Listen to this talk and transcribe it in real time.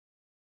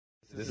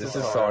This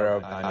is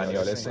Saurabh, and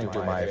you're listening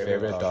to my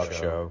favorite talk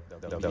show,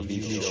 the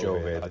Weekly Show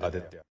with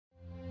Aditya.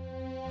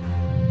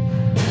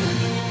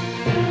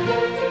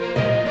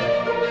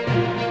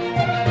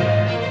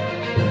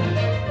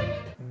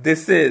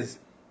 This is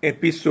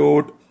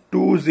episode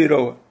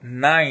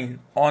 209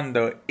 on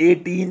the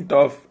 18th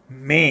of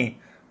May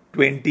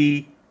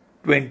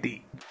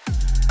 2020.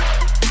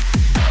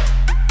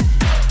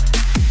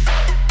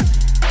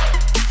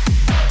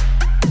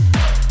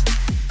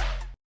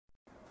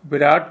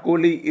 Virat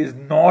Kohli is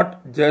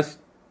not just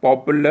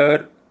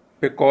popular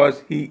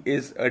because he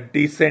is a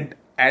decent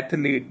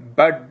athlete,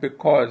 but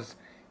because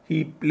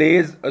he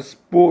plays a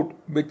sport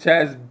which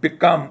has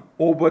become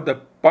over the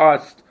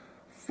past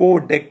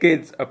 4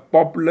 decades a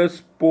popular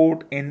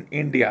sport in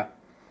India.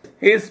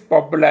 His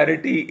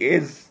popularity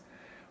is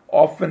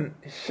often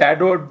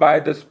shadowed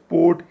by the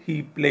sport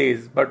he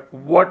plays, but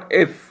what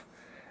if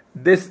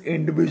this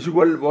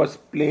individual was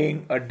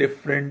playing a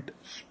different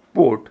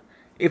sport?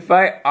 If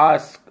I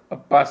ask a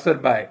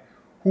passerby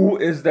who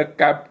is the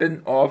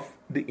captain of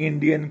the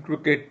Indian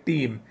cricket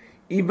team,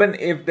 even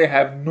if they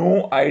have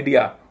no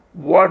idea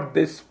what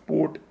this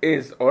sport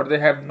is or they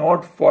have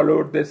not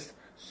followed this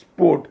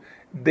sport,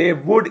 they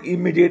would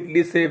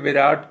immediately say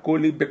Virat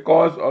Kohli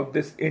because of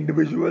this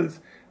individual's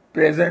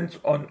presence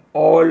on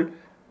all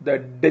the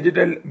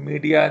digital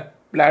media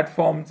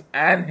platforms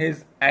and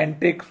his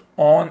antics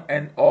on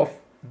and off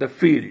the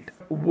field.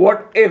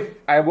 What if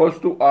I was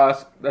to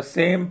ask the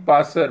same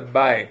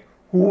passerby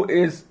who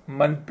is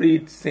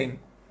Manpreet Singh,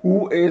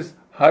 who is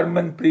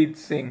Harmanpreet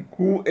Singh,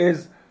 who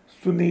is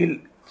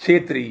Sunil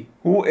Chhetri,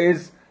 who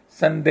is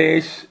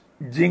Sandesh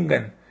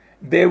Jhingan?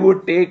 They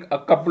would take a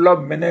couple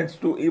of minutes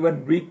to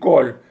even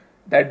recall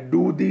that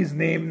do these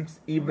names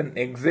even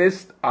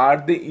exist?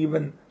 Are they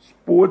even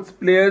sports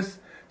players?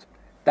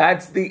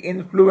 That's the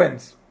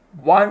influence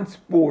one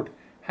sport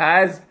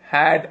has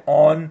had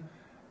on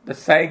the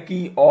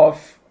psyche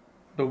of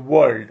the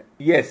world.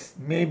 Yes,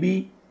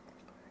 maybe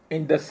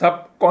in the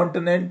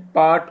subcontinent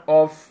part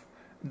of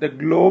the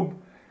globe,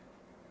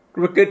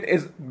 cricket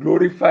is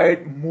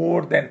glorified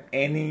more than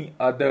any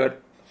other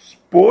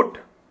sport.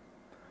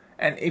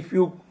 And if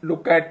you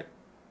look at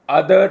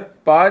other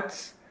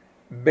parts,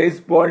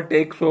 baseball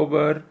takes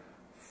over,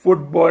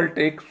 football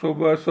takes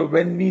over. So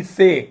when we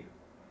say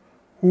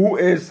who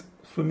is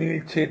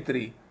Sunil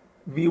Chhetri,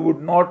 we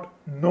would not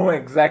know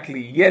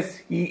exactly. Yes,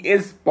 he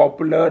is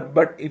popular,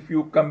 but if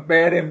you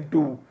compare him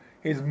to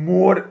his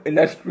more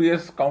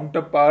illustrious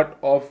counterpart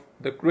of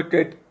the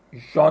cricket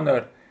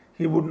genre,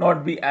 he would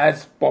not be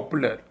as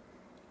popular.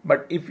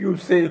 But if you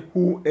say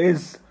who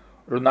is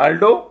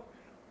Ronaldo,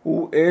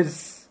 who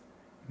is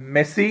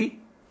Messi,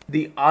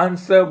 the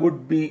answer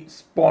would be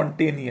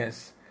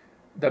spontaneous.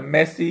 The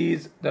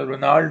Messis, the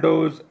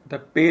Ronaldos, the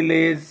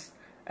Peles,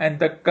 and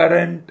the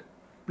current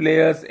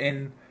players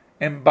in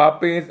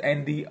Mbappe's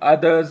and the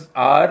others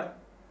are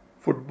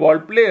football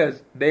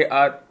players. They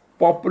are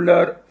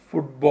popular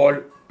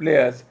football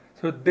players.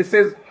 So this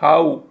is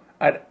how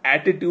our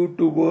attitude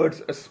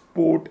towards a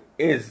sport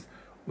is.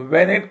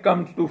 When it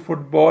comes to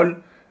football,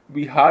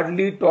 we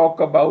hardly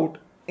talk about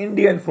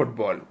Indian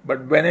football.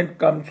 But when it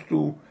comes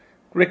to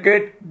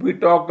cricket, we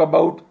talk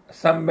about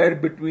somewhere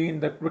between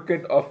the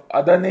cricket of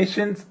other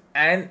nations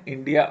and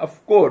India,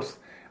 of course.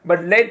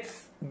 But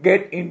let's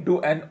get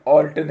into an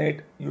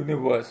alternate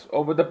universe.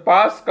 Over the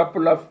past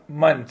couple of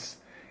months,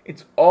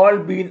 it's all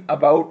been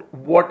about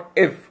what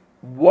if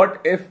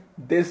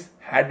this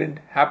hadn't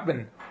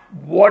happened?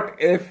 What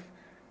if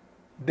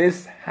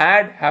this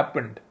had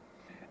happened?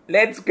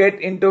 Let's get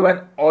into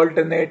an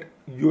alternate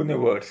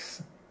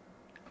universe.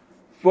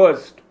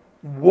 First,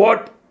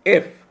 what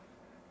if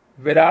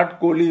Virat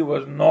Kohli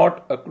was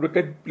not a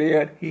cricket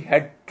player, he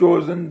had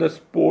chosen the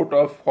sport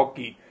of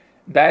hockey?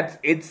 That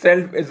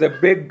itself is a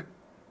big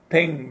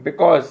thing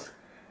because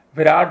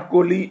Virat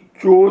Kohli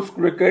chose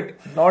cricket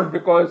not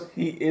because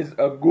he is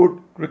a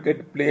good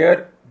cricket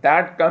player,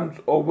 that comes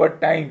over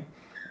time,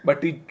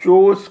 but he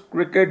chose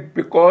cricket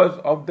because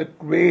of the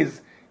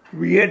craze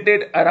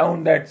created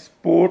around that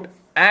sport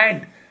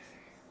and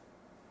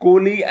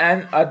Kohli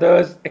and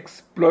others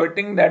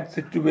exploiting that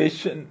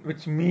situation,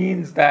 which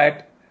means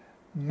that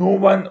no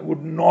one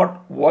would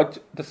not watch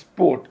the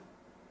sport.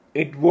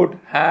 It would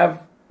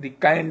have the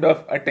kind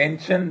of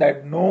attention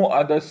that no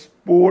other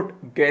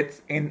sport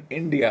gets in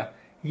India.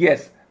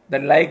 Yes, the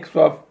likes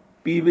of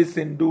PV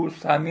Sindhu,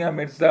 Sania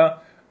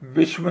Mirza,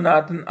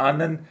 Vishwanathan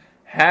Anand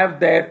have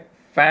their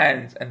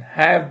fans and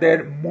have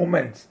their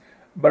moments.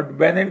 But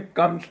when it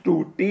comes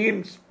to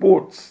team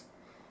sports,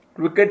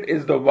 cricket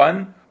is the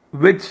one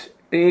which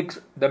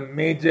takes the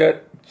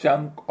major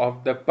chunk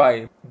of the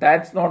pie.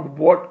 That's not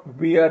what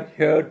we are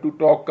here to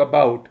talk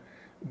about.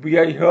 We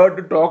are here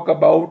to talk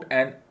about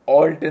an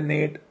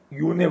alternate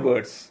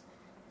universe.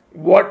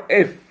 What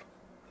if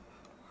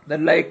the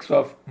likes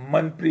of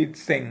Manpreet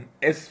Singh,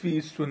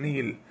 SV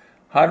Sunil,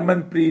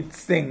 Harmanpreet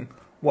Singh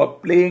were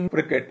playing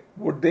cricket?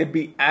 Would they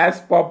be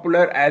as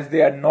popular as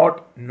they are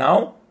not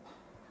now?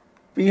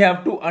 We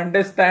have to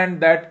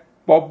understand that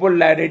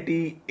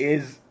popularity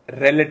is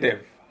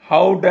relative.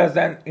 how does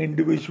an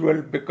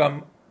individual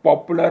become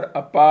popular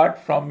apart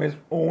from his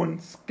own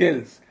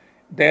skills?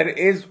 There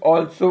is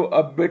also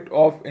a bit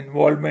of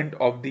involvement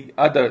of the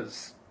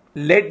others.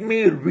 Let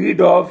me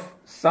read off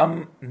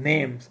some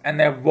names,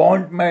 and I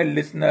want my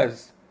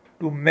listeners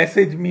to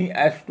message me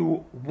as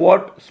to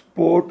what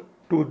sport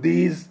to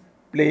these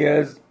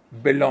players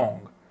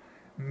belong.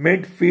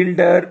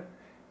 Midfielder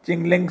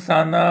Chingling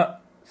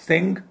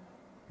Singh,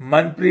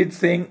 Manpreet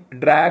Singh,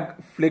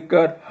 drag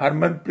flicker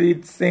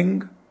Harmanpreet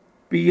Singh,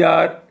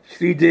 PR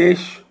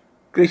Sreejesh,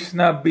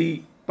 Krishna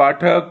B.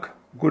 Pathak,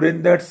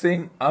 Gurinder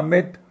Singh,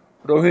 Amit,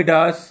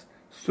 Rohit,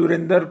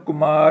 Surinder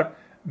Kumar,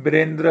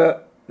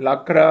 Birendra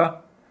Lakra,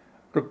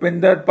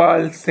 Rupinder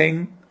Pal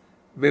Singh,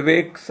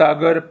 Vivek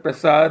Sagar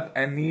Prasad,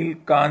 and Neil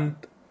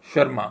Kant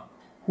Sharma.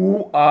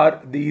 Who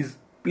are these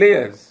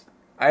players?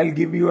 I'll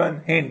give you a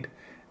hint.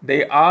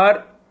 They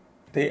are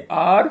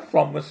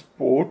from a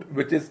sport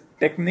which is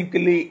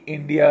technically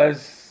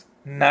India's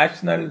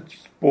national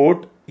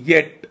sport,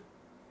 yet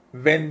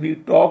when we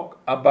talk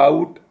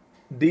about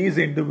these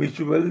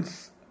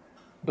individuals,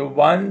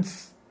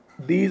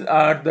 these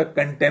are the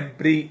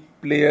contemporary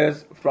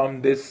players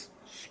from this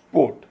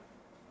sport.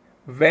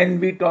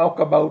 When we talk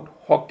about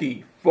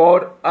hockey,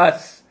 for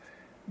us,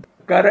 the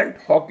current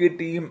hockey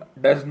team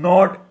does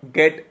not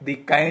get the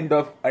kind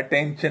of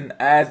attention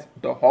as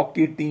the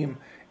hockey team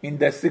in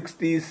the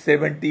 60s,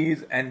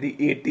 70s and the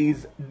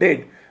 80s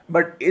did.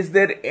 But is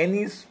there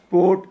any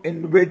sport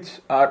in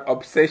which our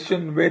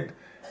obsession with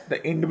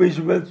the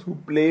individuals who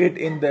played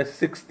in the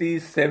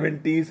 60s,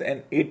 70s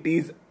and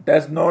 80s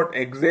does not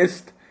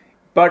exist?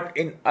 But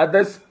in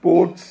other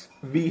sports,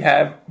 we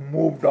have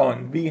moved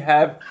on. We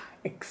have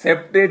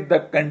accepted the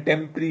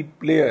contemporary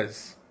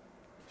players.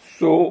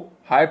 So,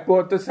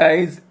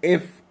 hypothesize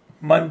if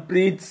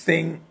Manpreet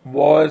Singh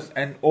was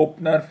an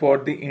opener for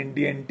the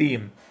Indian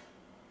team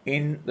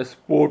in the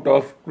sport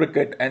of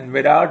cricket and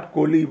Virat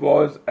Kohli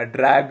was a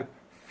drag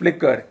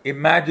flicker.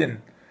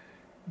 Imagine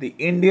the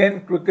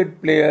Indian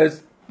cricket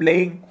players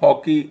playing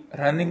hockey,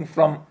 running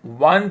from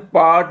one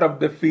part of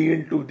the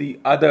field to the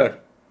other,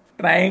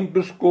 trying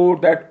to score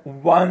that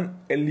one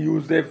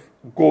elusive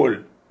goal.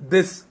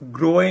 This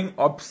growing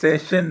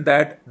obsession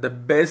that the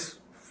best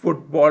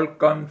football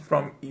comes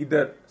from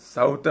either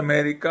South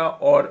America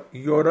or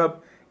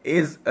Europe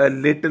is a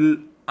little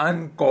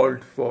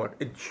uncalled for.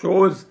 It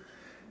shows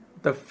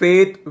the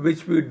faith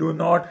which we do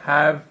not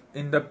have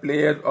in the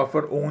players of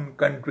our own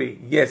country.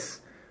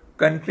 Yes,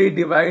 country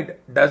divide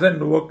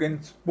doesn't work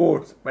in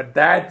sports, but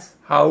that's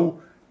how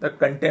the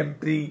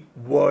contemporary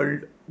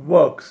world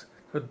works.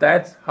 So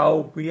that's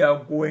how we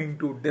are going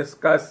to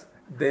discuss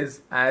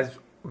this as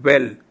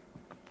well.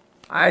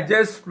 I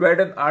just read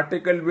an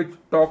article which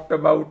talked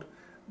about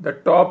the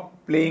top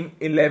playing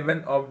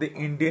 11 of the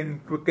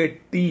Indian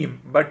cricket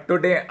team, but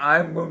today I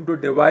am going to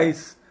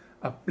devise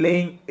a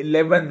playing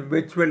 11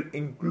 which will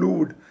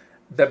include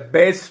the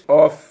best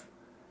of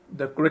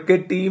the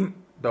cricket team,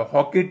 the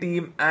hockey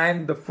team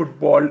and the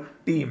football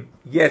team.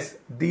 Yes,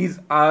 these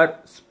are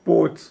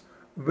sports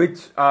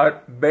which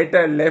are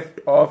better left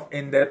off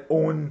in their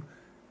own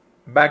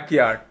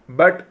backyard.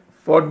 But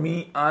for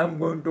me, I am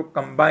going to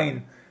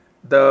combine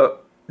the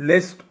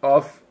list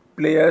of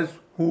players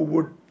who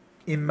would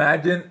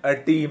imagine a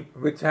team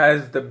which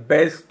has the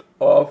best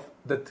of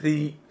the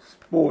three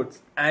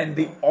sports and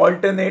the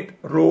alternate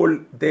role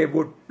they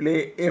would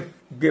play if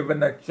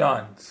given a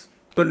chance.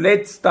 So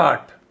let's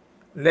start.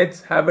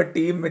 Let's have a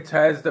team which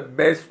has the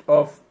best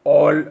of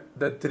all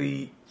the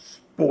three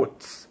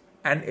sports.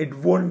 And it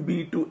won't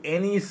be to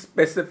any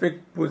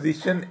specific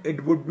position.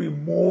 It would be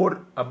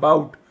more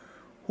about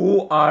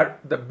who are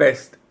the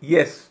best.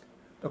 Yes,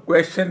 the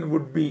question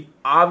would be,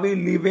 are we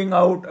leaving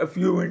out a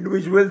few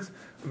individuals?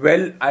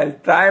 Well, I'll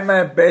try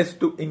my best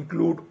to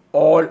include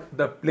all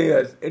the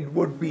players. It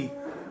would be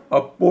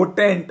a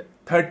potent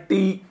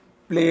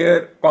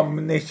 30-player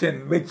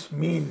combination, which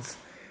means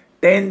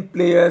 10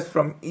 players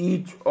from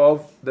each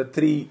of the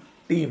three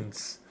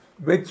teams,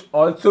 which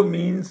also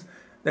means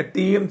the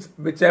teams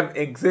which have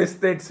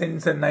existed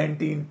since the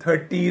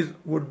 1930s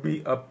would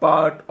be a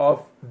part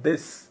of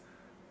this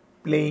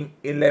playing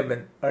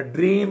 11, a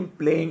dream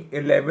playing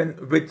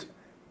 11 which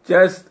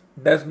just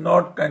does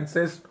not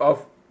consist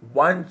of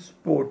one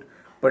sport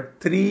but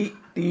three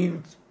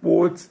team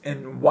sports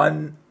in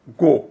one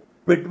go.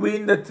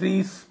 Between the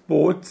three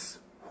sports,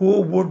 who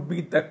would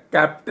be the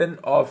captain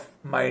of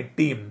my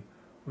team?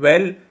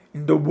 Well,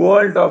 in the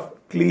world of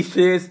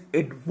cliches,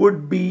 it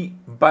would be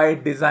by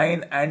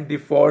design and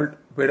default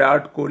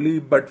Virat Kohli,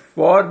 but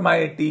for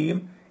my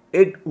team,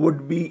 it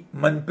would be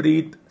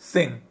Manpreet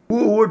Singh.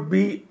 Who would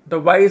be the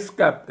vice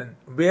captain?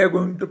 We are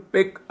going to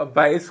pick a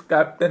vice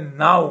captain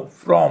now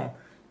from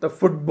the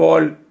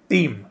football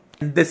team.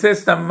 And this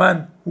is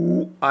someone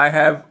who I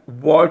have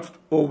watched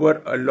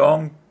over a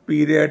long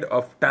period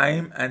of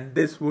time, and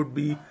this would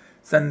be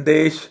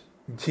Sandesh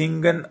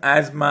Jhingan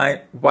as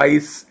my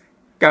vice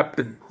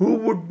captain. Who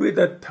would be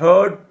the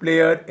third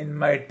player in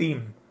my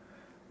team?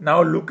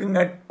 Now looking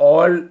at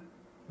all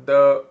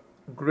the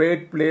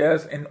great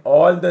players in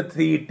all the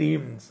three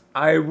teams,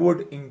 I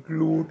would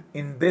include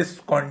in this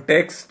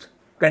context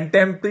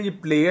contemporary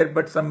player,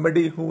 but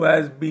somebody who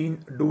has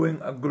been doing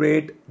a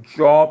great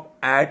job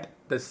at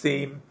the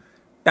same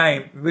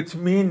time, which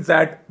means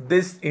that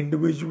this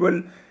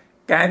individual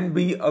can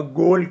be a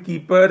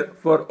goalkeeper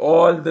for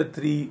all the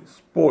three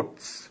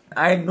sports.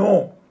 I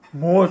know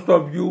most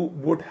of you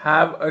would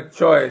have a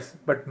choice,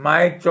 but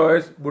my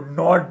choice would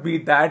not be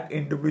that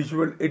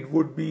individual. It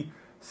would be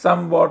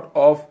somewhat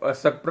of a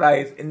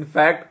surprise. In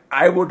fact,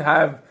 I would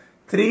have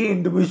three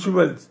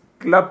individuals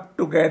clubbed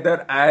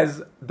together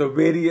as the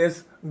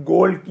various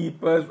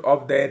goalkeepers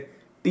of their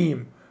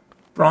team.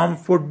 From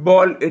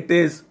football, it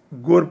is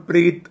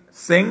Gurpreet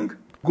Singh.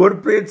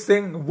 Gurpreet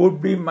Singh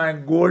would be my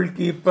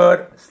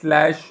goalkeeper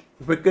slash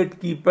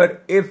wicketkeeper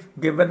if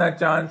given a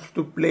chance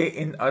to play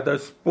in other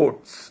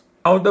sports.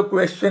 Now the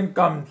question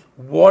comes,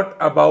 what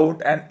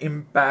about an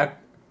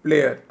impact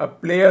player? A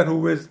player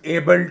who is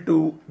able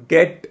to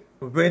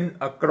win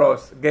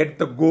across, get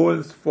the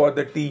goals for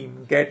the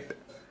team, get,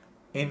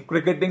 in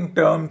cricketing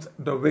terms,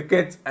 the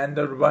wickets and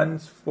the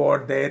runs for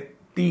their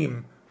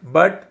team.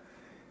 But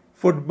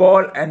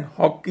football and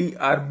hockey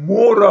are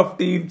more of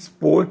team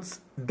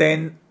sports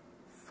than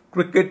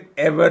cricket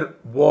ever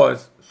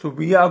was. So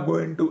we are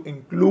going to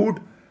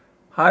include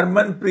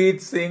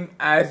Harmanpreet Singh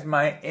as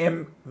my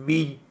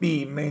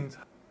MVP. Means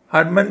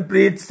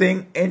Harmanpreet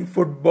Singh in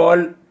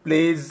football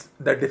plays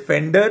the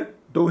defender,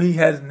 though he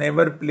has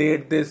never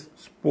played this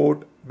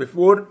sport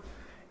before.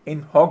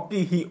 In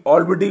hockey, he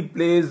already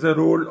plays the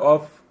role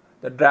of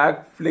the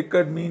drag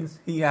flicker, means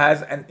he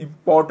has an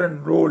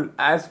important role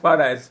as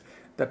far as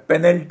the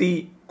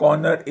penalty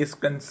corner is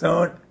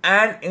concerned.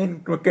 And in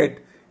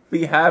cricket,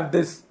 we have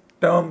this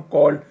term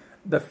called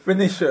the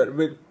finisher,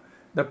 with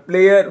the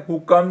player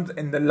who comes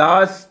in the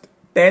last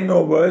 10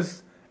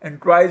 overs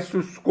and tries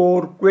to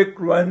score quick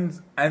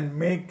runs and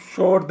make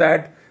sure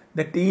that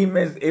the team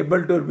is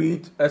able to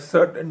reach a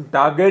certain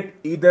target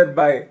either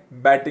by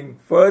batting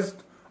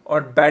first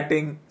or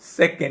batting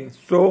second.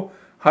 So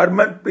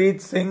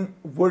Harmanpreet Singh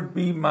would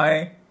be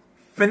my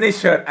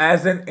finisher,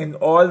 as in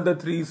all the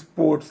three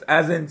sports,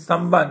 as in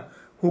someone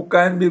who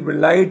can be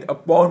relied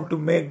upon to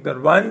make the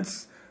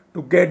runs,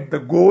 to get the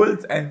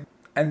goals, and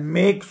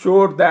make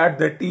sure that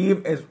the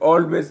team is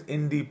always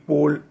in the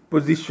pole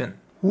position.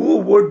 Who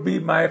would be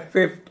my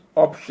fifth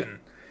option?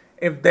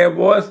 If there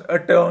was a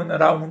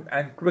turnaround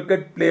and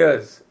cricket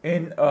players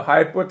in a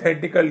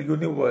hypothetical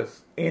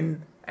universe,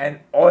 in an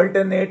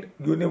alternate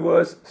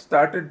universe,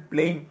 started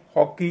playing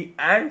hockey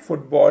and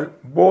football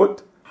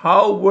both,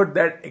 how would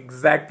that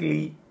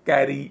exactly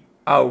carry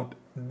out?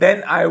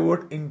 Then I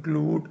would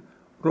include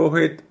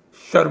Rohit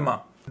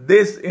Sharma.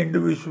 This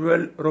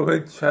individual,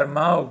 Rohit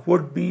Sharma,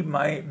 would be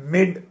my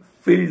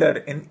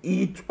midfielder in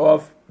each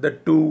of the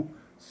two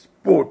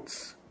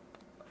sports.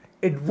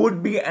 It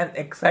would be an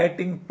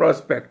exciting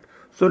prospect.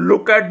 So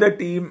look at the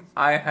team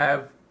I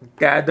have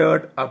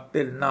gathered up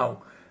till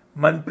now.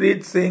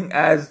 Manpreet Singh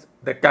as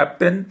the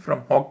captain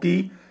from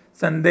hockey,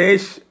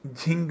 Sandesh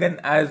Jhingan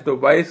as the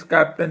vice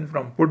captain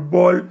from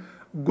football,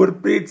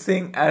 Gurpreet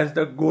Singh as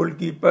the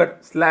goalkeeper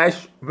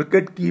slash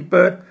wicket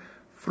keeper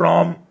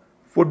from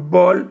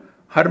football,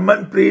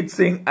 Harmanpreet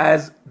Singh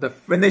as the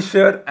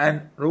finisher,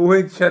 and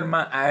Rohit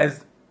Sharma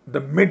as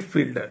the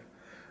midfielder.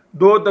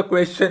 Though the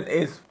question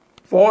is,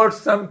 for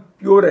some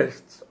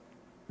purists,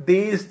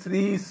 these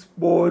three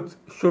sports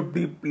should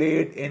be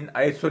played in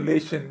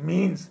isolation,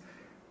 means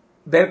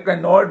there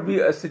cannot be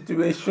a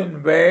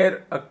situation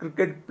where a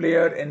cricket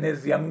player in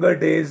his younger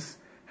days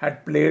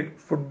had played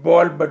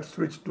football but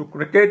switched to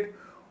cricket,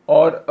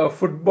 or a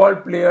football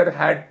player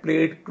had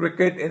played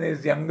cricket in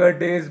his younger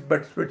days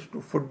but switched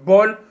to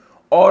football,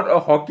 or a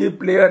hockey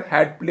player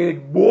had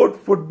played both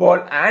football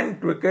and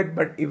cricket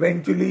but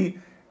eventually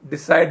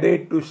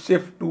decided to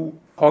shift to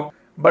hockey.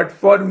 But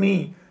for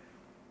me,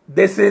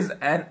 this is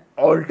an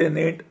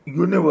alternate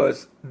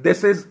universe.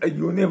 This is a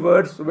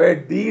universe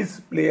where these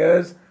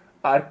players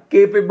are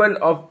capable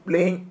of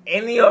playing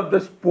any of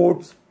the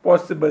sports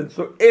possible.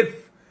 So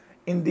if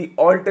in the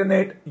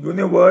alternate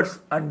universe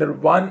under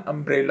one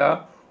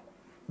umbrella,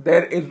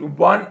 there is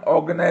one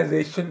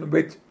organization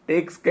which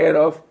takes care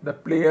of the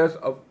players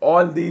of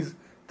all these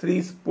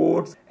three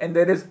sports, and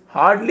there is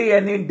hardly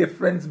any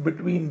difference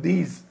between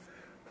these.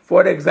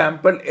 For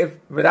example, if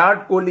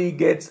Virat Kohli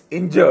gets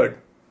injured,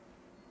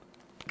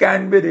 he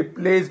can be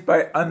replaced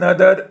by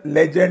another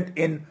legend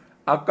in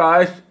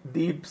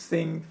Jackichand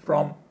Singh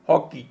from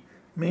hockey.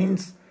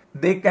 Means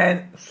they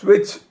can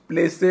switch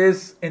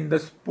places in the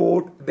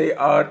sport they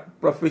are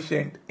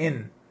proficient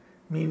in.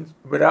 Means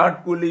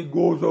Virat Kohli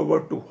goes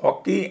over to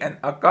hockey and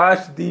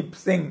Jackichand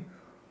Singh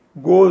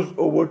goes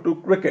over to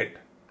cricket.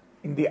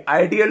 In the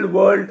ideal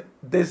world,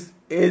 this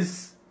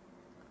is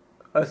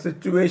a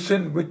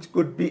situation which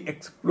could be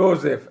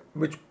explosive,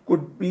 which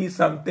could be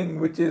something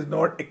which is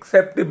not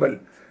acceptable.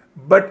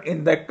 But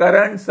in the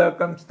current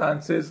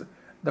circumstances,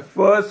 the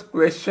first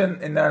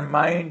question in our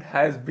mind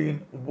has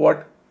been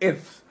what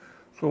ifs.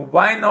 So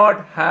why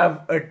not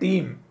have a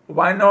team?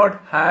 Why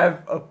not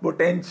have a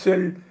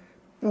potential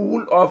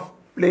pool of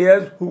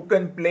players who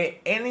can play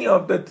any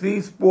of the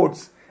three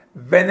sports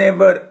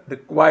whenever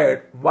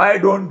required. Why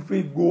don't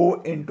we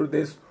go into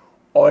this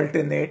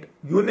alternate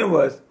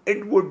universe?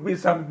 It would be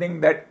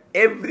something that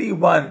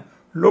everyone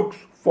looks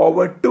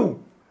forward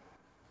to.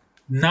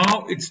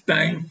 Now it's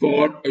time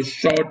for a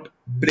short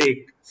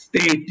break.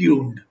 Stay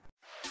tuned.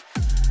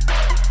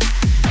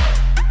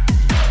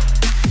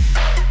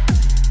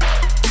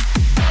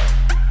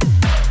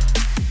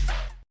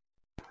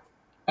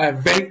 I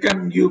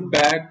welcome you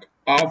back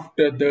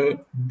after the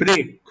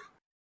break.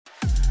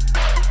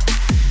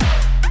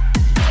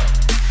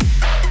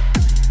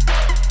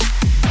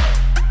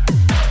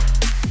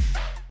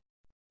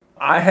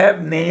 I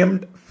have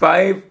named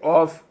 5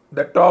 of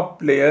the top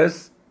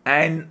players,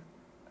 and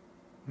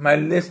my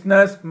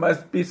listeners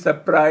must be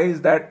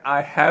surprised that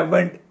I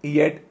haven't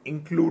yet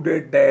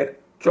included their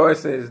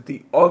choices.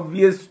 The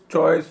obvious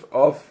choice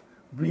of,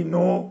 we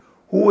know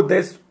who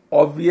this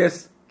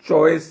obvious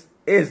choice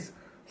is.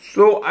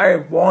 So I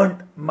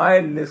want my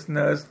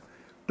listeners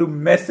to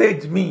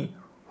message me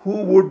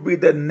who would be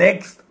the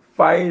next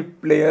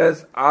 5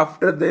 players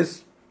after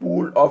this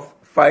pool of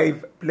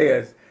 5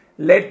 players.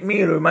 Let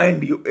me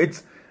remind you,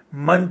 it's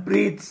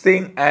Manpreet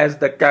Singh as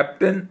the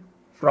captain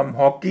from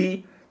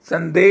hockey,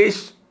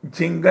 Sandesh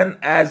Jhingan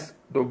as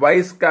the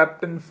vice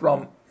captain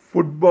from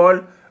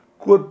football,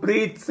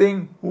 Gurpreet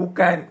Singh who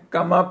can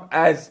come up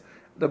as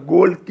the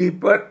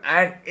goalkeeper,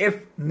 and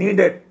if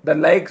needed, the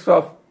likes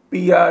of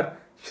PR,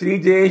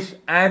 Sreejesh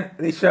and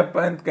Rishabh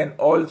Pant can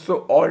also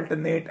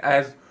alternate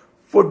as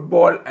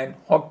football and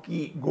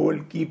hockey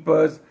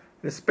goalkeepers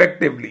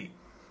respectively.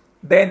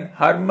 Then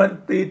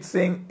Harmanpreet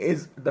Singh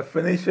is the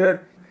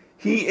finisher.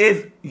 He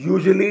is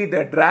usually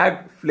the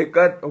drag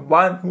flicker,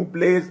 one who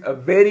plays a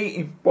very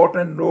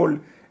important role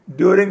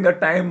during the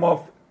time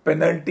of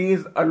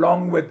penalties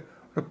along with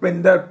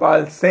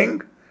Rupinder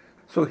Singh.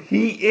 So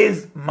he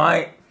is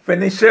my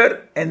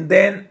finisher, and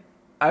then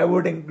I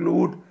would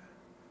include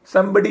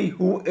somebody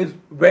who is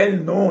well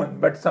known,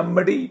 but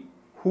somebody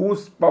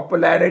whose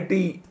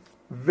popularity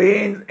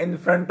wanes in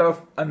front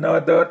of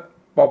another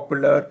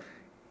popular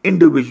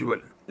individual.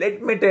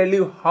 Let me tell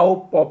you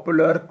how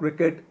popular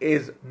cricket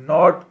is,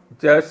 not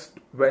just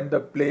when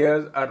the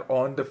players are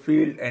on the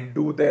field and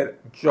do their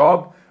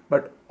job,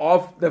 but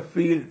off the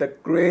field, the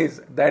craze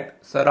that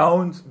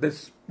surrounds this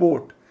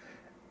sport,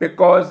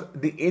 because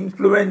the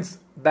influence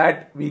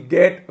that we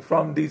get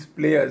from these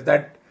players,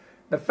 that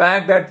the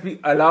fact that we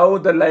allow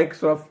the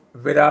likes of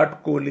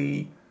Virat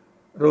Kohli,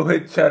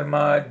 Rohit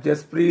Sharma,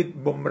 Jasprit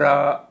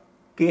Bumrah,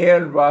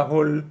 KL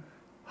Rahul,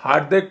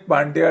 Hardik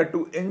Pandya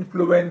to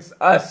influence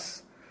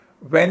us.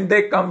 When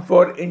they come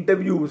for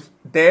interviews,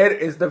 there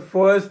is the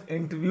first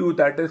interview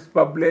that is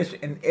published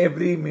in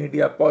every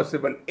media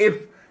possible.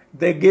 If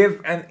they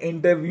give an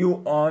interview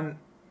on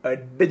a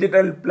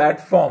digital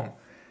platform,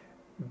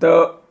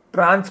 the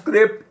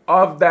transcript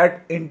of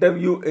that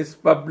interview is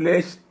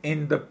published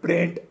in the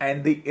print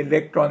and the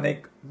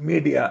electronic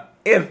media.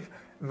 If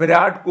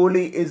Virat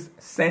Kohli is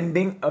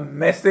sending a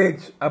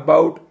message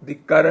about the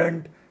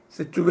current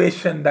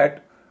situation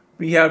that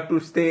we have to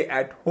stay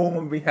at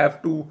home, we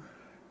have to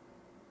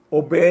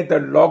obey the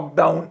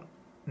lockdown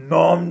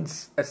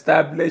norms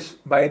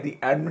established by the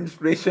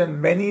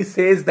administration, when he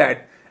says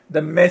that,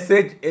 the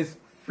message is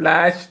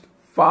flashed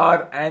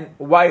far and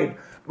wide.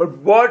 But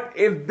what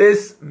if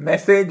this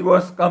message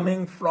was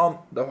coming from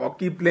the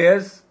hockey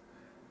players?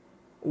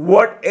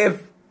 What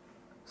if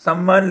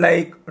someone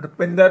like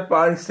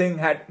Rupinder Singh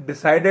had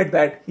decided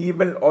that he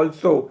will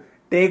also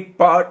take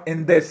part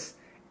in this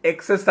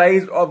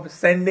exercise of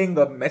sending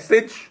a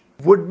message?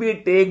 Would we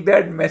take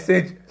that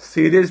message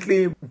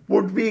seriously?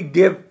 Would we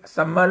give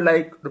someone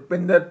like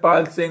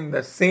Rupinder Singh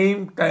the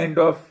same kind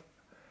of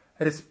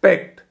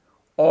respect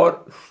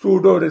or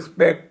pseudo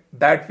respect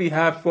that we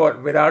have for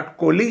Virat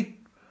Kohli?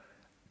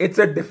 It's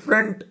a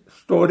different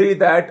story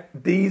that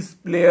these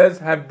players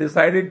have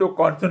decided to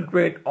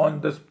concentrate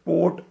on the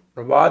sport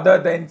rather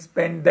than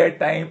spend their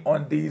time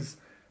on these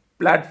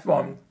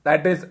platforms.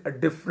 That is a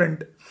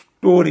different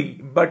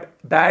story, but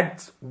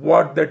that's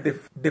what the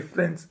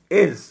difference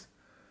is.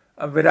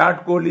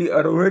 Virat Kohli,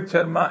 Rohit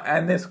Sharma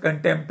and his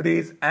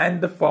contemporaries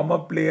and the former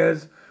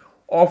players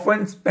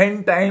often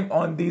spend time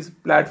on these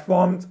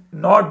platforms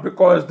not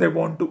because they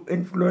want to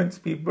influence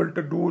people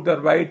to do the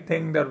right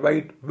thing the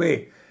right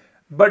way,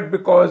 but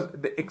because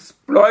they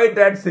exploit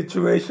that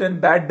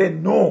situation that they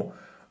know,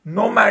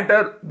 no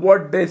matter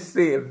what they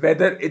say,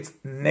 whether it's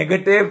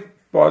negative,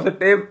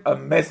 positive, a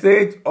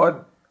message,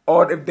 or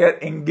if they're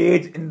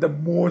engaged in the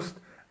most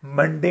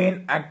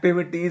mundane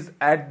activities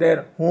at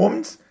their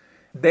homes,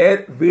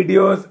 their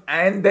videos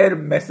and their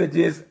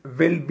messages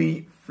will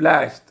be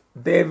flashed.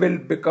 They will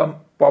become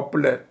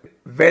popular.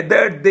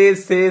 Whether they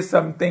say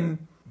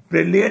something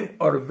brilliant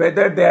or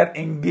whether they are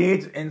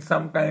engaged in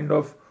some kind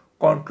of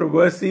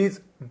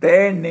controversies,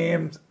 their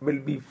names will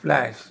be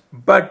flashed.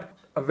 But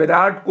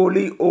Virat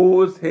Kohli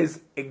owes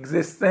his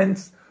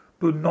existence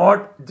to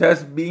not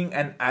just being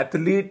an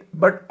athlete,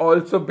 but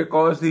also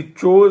because he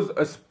chose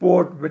a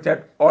sport which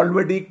had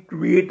already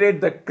created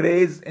the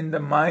craze in the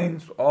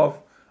minds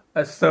of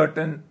a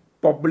certain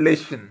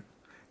population.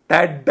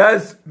 That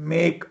does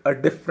make a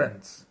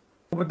difference.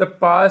 Over the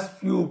past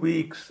few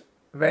weeks,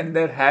 when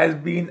there has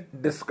been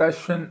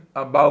discussion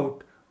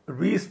about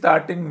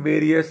restarting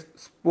various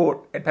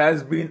sport, it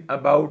has been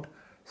about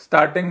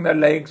starting the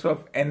likes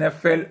of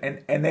NFL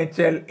and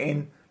NHL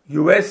in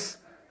US,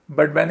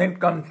 but when it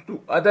comes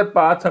to other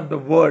parts of the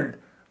world,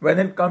 when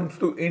it comes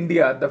to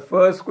India, the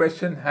first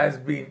question has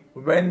been,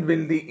 when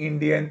will the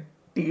Indian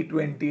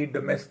T20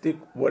 Domestic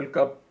World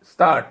Cup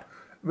start?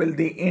 Will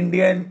the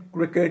Indian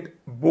Cricket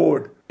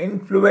Board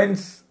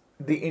influence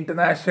the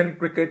International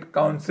Cricket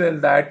Council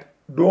that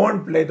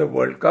don't play the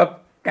World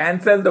Cup,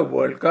 cancel the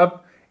World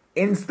Cup,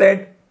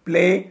 instead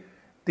play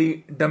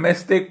the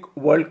domestic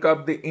World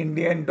Cup, the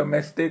Indian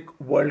domestic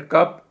World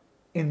Cup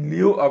in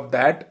lieu of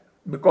that,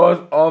 because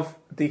of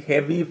the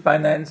heavy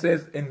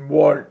finances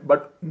involved?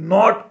 But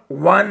not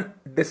one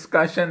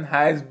discussion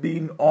has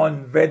been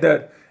on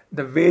whether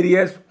the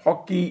various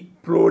hockey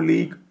pro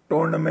league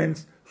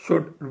tournaments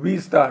should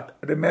restart.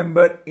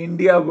 Remember,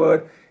 India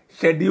were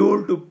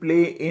scheduled to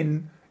play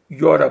in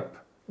Europe,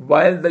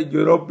 while the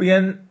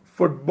European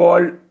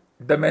football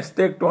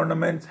domestic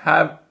tournaments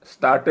have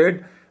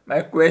started.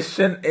 My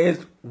question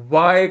is,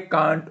 why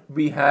can't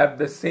we have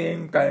the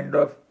same kind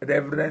of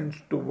reverence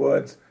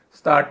towards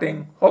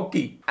starting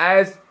hockey?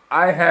 As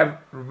I have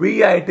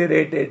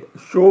reiterated,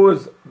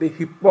 shows the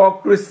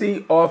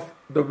hypocrisy of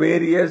the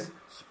various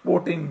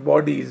sporting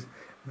bodies,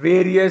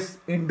 various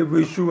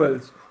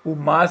individuals who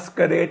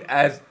masquerade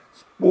as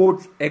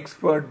sports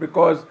expert,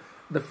 because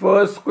the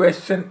first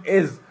question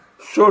is,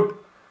 should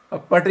a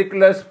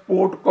particular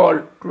sport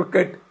called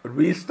cricket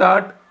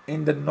restart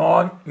in the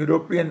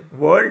non-European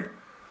world,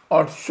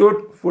 or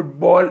should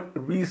football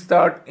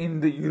restart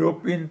in the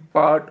European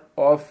part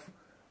of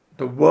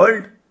the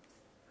world?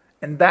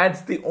 And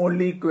that's the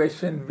only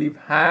question we've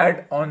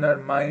had on our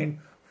mind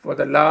for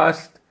the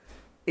last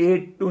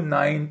 8 to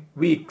 9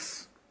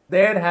 weeks.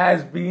 There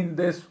has been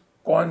this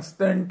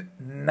constant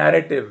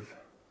narrative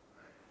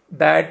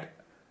that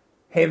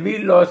heavy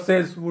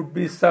losses would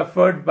be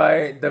suffered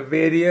by the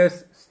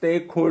various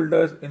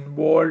stakeholders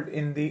involved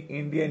in the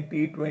Indian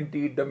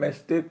T20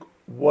 Domestic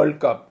World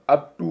Cup,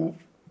 up to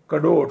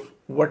crores,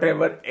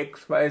 whatever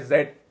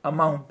XYZ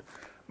amount.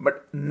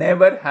 But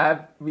never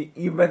have we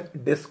even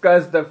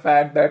discussed the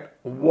fact that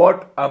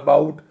what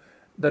about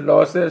the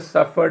losses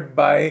suffered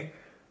by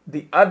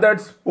the other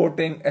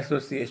sporting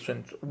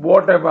associations?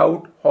 What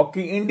about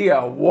Hockey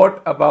India?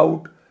 What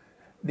about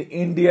the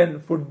Indian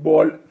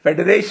Football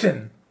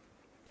Federation?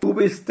 Do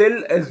we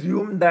still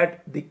assume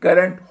that the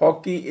current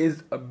hockey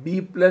is a B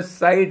plus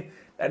side,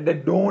 that they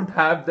don't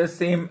have the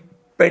same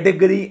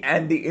pedigree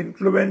and the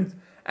influence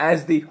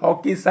as the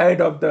hockey side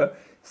of the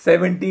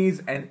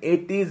 70s and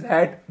 80s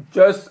had,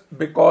 just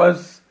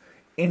because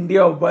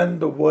India won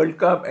the World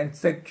Cup and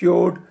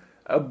secured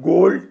a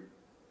gold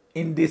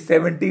in the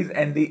 70s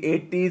and the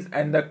 80s,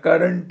 and the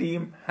current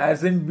team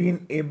hasn't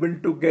been able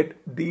to get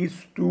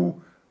these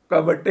two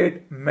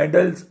coveted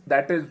medals,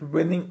 that is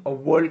winning a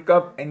World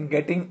Cup and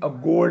getting a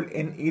gold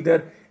in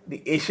either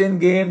the Asian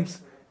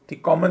Games, the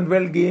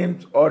Commonwealth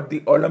Games or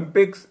the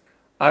Olympics.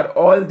 Are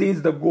all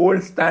these the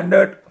gold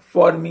standard?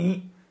 For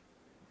me,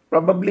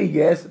 probably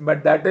yes,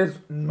 but that is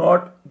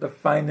not the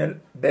final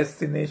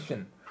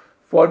destination.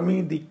 For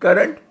me, the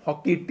current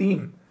hockey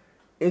team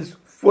is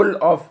full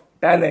of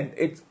talent.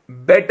 It's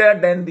better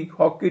than the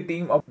hockey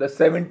team of the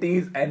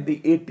 70s and the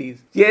 80s.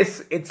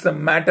 Yes, it's a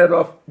matter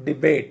of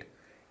debate.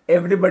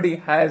 Everybody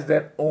has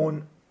their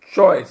own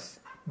choice.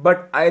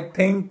 But I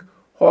think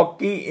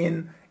hockey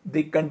in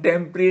the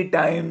contemporary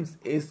times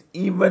is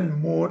even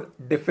more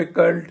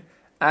difficult,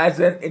 as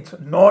in it's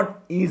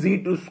not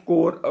easy to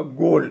score a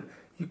goal.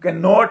 You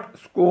cannot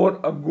score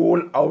a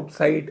goal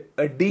outside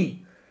a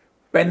D.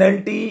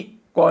 Penalty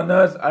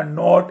corners are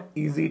not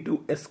easy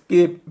to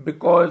escape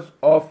because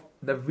of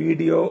the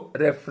video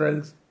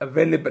referrals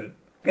available.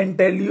 I can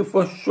tell you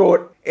for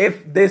sure,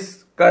 if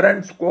this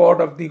current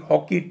squad of the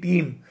hockey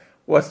team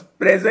was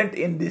present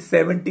in the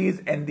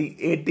 70s and the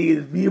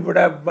 80s, we would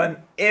have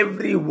won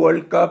every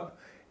World Cup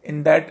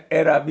in that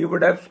era. We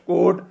would have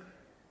scored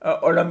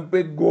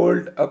Olympic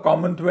gold, a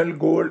Commonwealth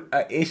gold,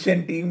 a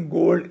Asian team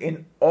gold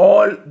in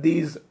all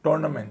these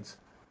tournaments.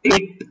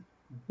 It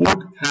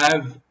would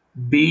have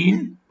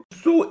been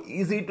so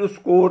easy to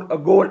score a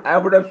goal. I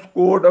would have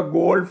scored a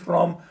goal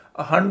from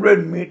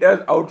 100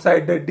 meters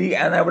outside the D,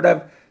 and I would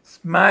have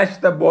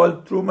smashed the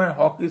ball through my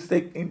hockey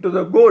stick into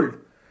the goal.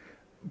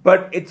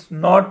 But it's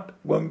not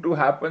going to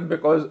happen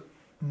because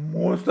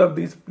most of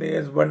these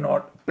players were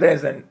not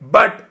present.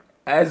 But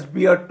as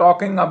we are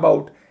talking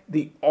about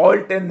the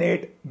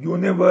alternate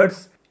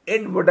universe,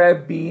 it would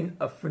have been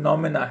a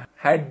phenomenon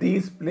had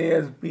these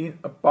players been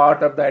a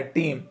part of that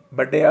team.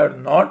 But they are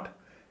not.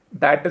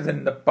 That is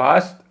in the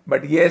past.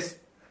 But yes,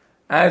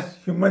 as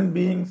human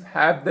beings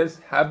have this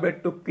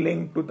habit to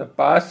cling to the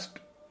past,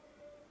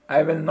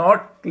 I will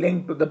not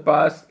cling to the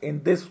past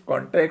in this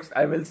context.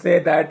 I will say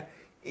that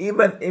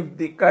even if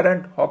the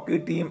current hockey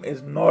team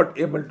is not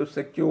able to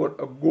secure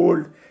a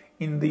gold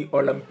in the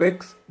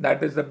Olympics,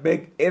 that is a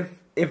big if,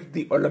 if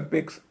the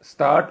Olympics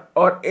start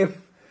or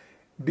if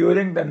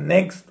during the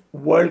next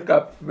World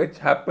Cup, which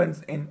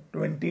happens in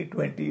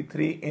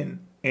 2023 in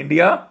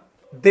India,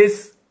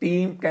 this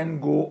team can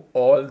go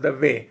all the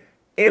way.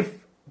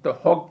 If the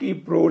Hockey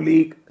Pro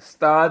League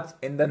starts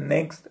in the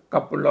next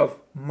couple of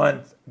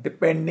months,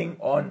 depending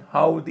on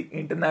how the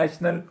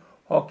International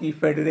Hockey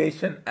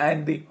Federation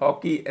and the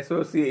hockey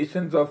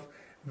associations of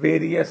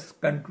various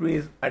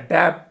countries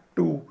adapt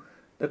to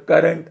the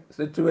current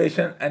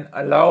situation and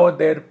allow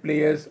their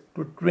players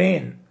to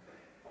train,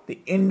 the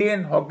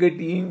Indian hockey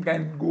team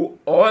can go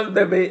all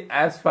the way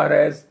as far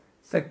as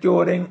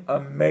securing a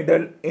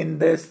medal in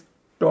this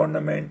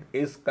tournament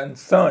is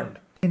concerned.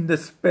 In the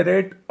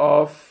spirit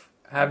of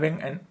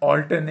having an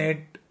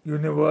alternate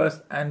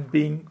universe and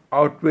being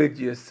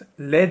outrageous,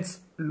 let's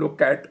look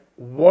at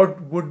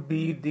what would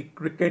be the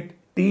cricket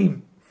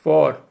team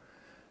for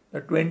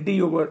the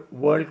 20-over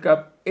World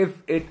Cup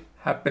if it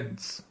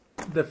happens.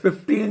 The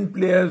 15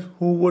 players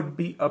who would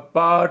be a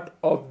part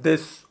of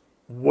this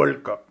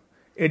World Cup.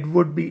 It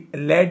would be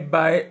led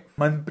by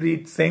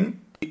Manpreet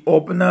Singh. The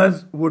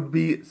openers would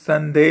be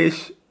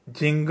Sandesh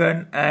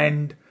Jhingan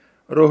and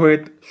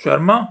Rohit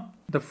Sharma.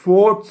 The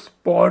fourth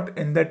spot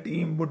in the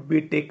team would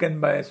be taken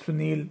by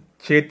Sunil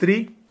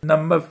Chhetri.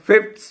 Number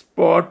 5th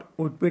spot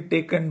would be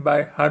taken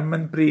by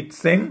Harmanpreet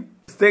Singh.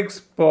 6th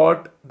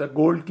spot, the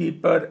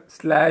goalkeeper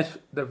 /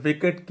 the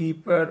wicket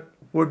keeper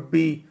would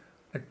be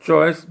a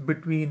choice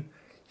between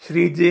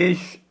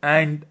Sreejesh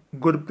and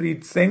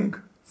Gurpreet Singh.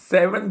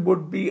 7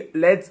 would be,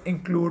 let's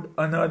include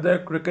another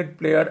cricket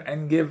player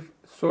and give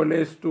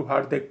solace to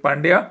Hardik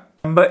Pandya.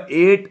 Number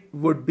 8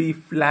 would be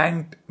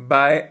flanked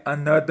by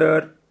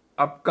another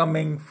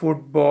upcoming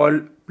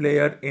football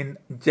player in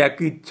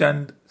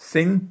Jackichand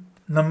Singh.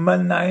 Number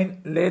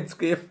 9, let's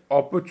give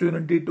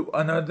opportunity to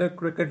another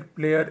cricket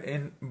player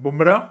in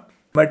Bumrah.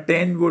 Number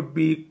 10 would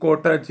be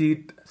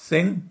Kothajit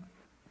Singh.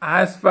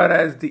 As far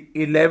as the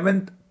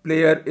 11th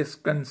player is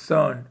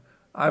concerned,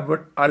 I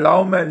would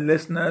allow my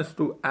listeners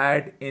to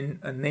add in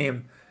a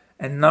name.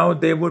 And now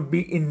they would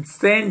be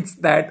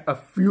incensed that a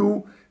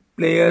few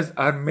players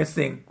are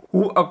missing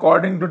who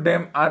according to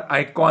them are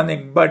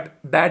iconic. But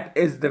that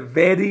is the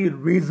very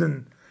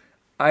reason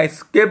I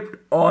skipped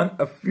on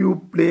a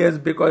few players,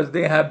 because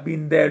they have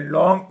been there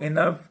long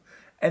enough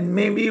and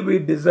maybe we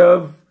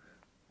deserve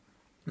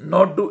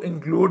not to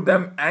include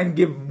them and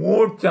give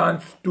more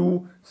chance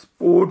to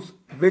sports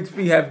which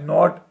we have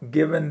not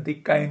given the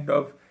kind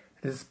of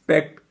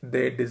respect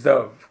they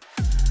deserve.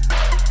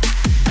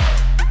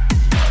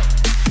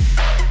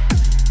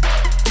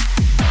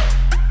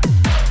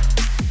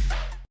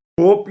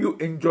 Hope you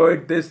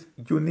enjoyed this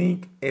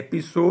unique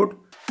episode.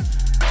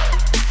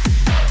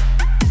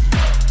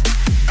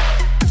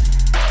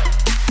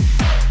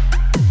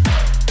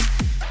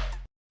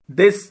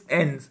 This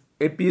ends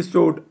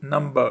episode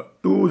number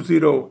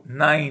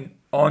 209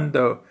 on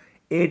the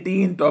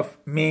 18th of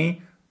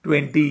May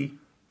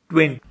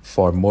 2020.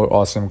 For more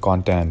awesome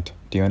content,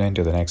 tune in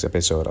to the next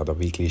episode of the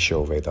weekly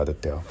show with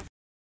Aditya.